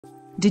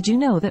Did you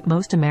know that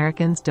most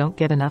Americans don't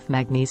get enough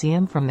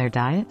magnesium from their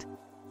diet?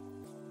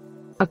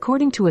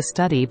 According to a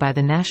study by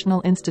the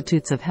National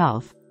Institutes of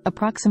Health,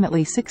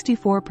 approximately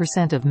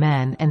 64% of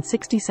men and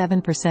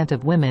 67%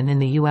 of women in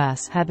the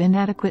U.S. have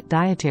inadequate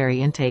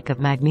dietary intake of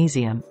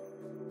magnesium.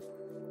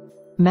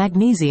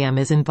 Magnesium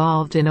is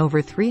involved in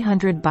over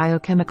 300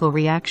 biochemical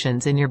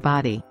reactions in your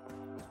body.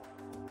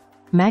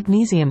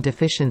 Magnesium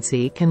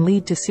deficiency can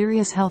lead to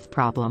serious health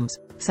problems,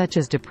 such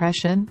as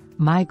depression,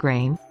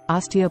 migraine,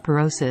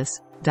 osteoporosis,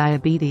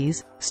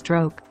 diabetes,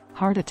 stroke,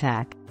 heart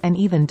attack, and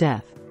even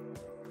death.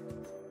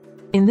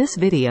 In this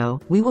video,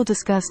 we will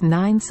discuss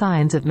 9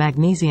 signs of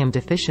magnesium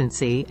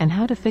deficiency and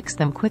how to fix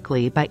them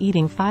quickly by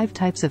eating 5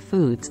 types of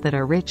foods that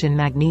are rich in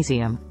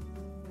magnesium.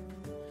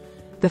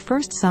 The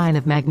first sign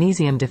of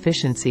magnesium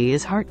deficiency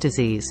is heart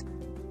disease.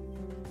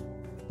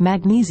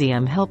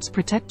 Magnesium helps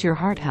protect your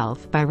heart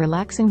health by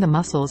relaxing the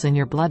muscles in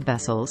your blood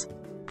vessels,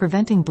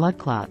 preventing blood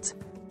clots,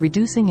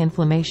 reducing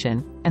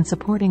inflammation, and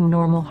supporting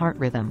normal heart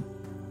rhythm.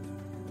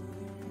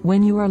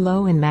 When you are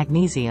low in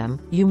magnesium,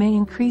 you may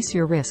increase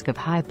your risk of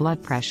high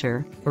blood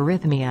pressure,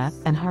 arrhythmia,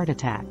 and heart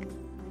attack.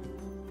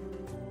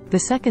 The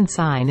second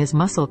sign is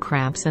muscle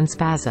cramps and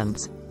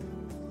spasms.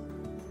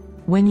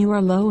 When you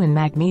are low in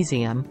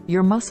magnesium,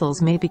 your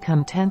muscles may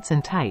become tense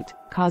and tight,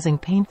 causing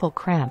painful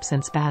cramps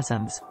and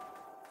spasms.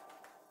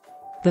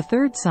 The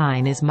third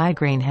sign is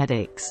migraine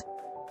headaches.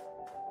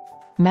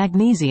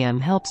 Magnesium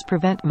helps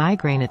prevent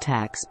migraine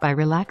attacks by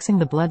relaxing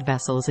the blood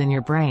vessels in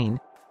your brain,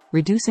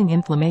 reducing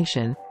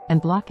inflammation,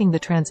 and blocking the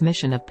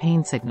transmission of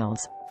pain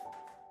signals.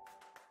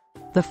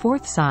 The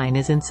fourth sign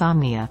is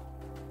insomnia.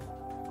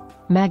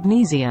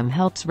 Magnesium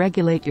helps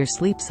regulate your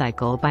sleep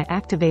cycle by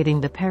activating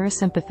the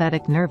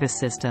parasympathetic nervous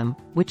system,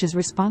 which is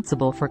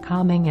responsible for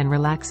calming and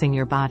relaxing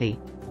your body.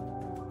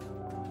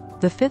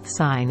 The fifth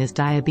sign is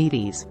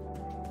diabetes.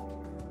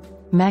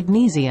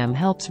 Magnesium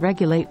helps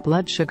regulate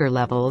blood sugar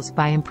levels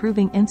by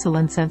improving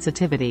insulin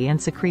sensitivity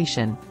and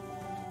secretion.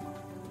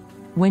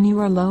 When you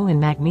are low in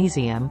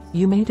magnesium,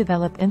 you may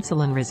develop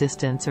insulin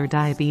resistance or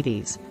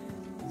diabetes.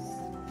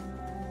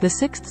 The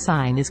sixth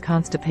sign is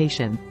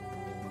constipation.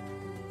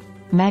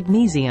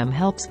 Magnesium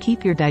helps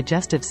keep your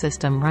digestive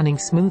system running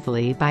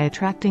smoothly by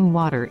attracting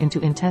water into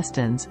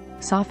intestines,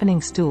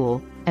 softening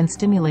stool, and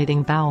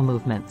stimulating bowel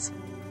movements.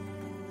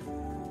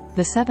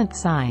 The seventh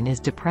sign is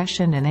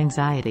depression and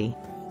anxiety.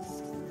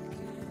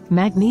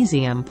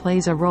 Magnesium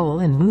plays a role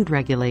in mood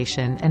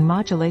regulation and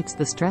modulates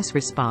the stress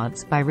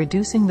response by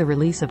reducing the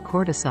release of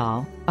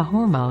cortisol, a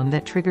hormone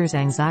that triggers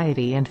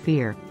anxiety and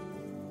fear.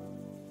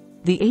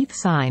 The eighth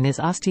sign is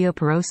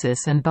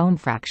osteoporosis and bone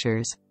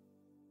fractures.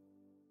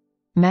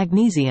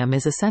 Magnesium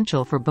is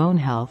essential for bone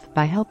health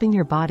by helping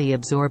your body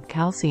absorb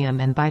calcium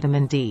and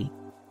vitamin D.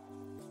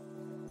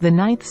 The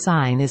ninth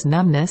sign is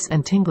numbness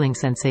and tingling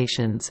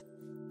sensations.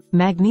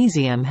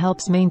 Magnesium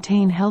helps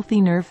maintain healthy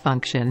nerve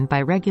function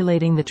by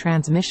regulating the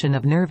transmission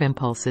of nerve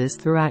impulses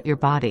throughout your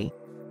body.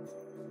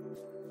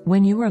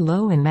 When you are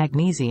low in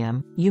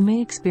magnesium, you may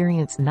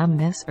experience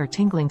numbness or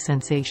tingling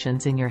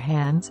sensations in your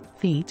hands,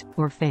 feet,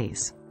 or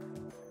face.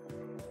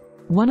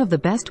 One of the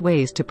best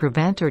ways to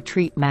prevent or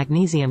treat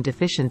magnesium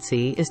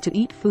deficiency is to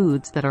eat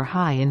foods that are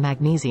high in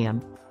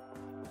magnesium.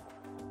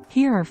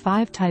 Here are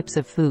 5 types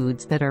of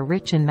foods that are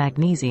rich in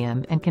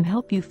magnesium and can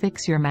help you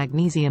fix your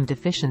magnesium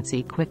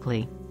deficiency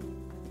quickly.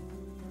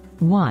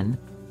 1.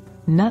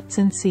 Nuts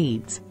and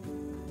seeds.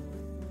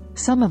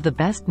 Some of the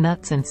best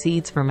nuts and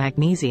seeds for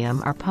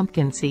magnesium are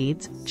pumpkin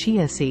seeds,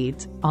 chia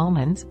seeds,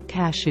 almonds,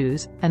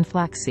 cashews, and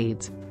flax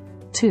seeds.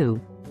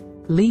 2.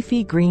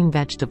 Leafy green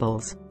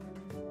vegetables.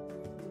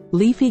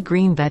 Leafy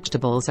green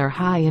vegetables are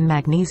high in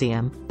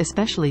magnesium,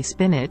 especially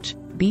spinach,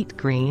 beet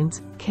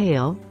greens,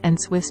 kale, and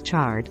Swiss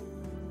chard.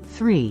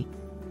 3.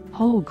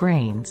 Whole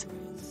grains.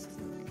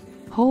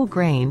 Whole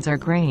grains are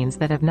grains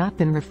that have not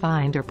been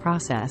refined or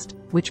processed,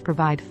 which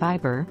provide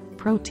fiber,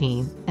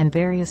 protein, and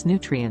various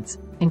nutrients,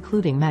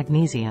 including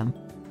magnesium.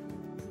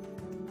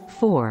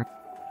 4.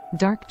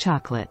 Dark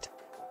chocolate.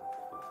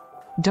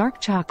 Dark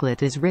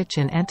chocolate is rich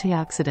in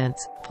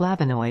antioxidants,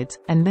 flavonoids,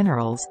 and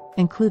minerals,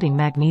 including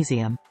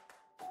magnesium.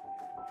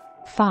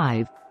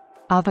 5.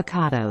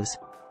 Avocados.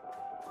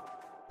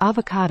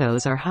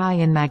 Avocados are high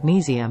in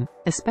magnesium,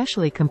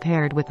 especially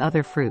compared with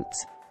other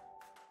fruits.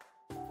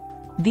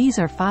 These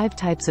are 5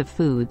 types of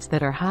foods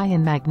that are high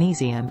in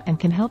magnesium and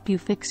can help you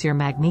fix your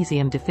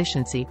magnesium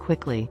deficiency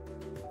quickly.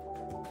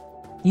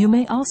 You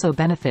may also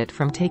benefit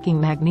from taking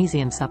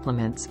magnesium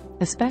supplements,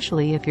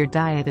 especially if your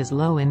diet is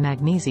low in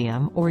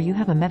magnesium or you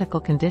have a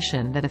medical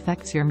condition that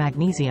affects your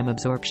magnesium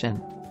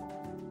absorption.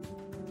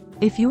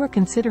 If you are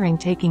considering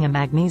taking a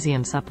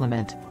magnesium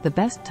supplement, the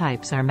best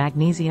types are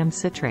magnesium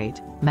citrate,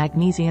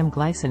 magnesium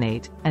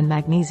glycinate, and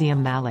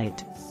magnesium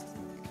malate.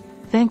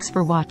 Thanks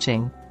for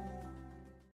watching.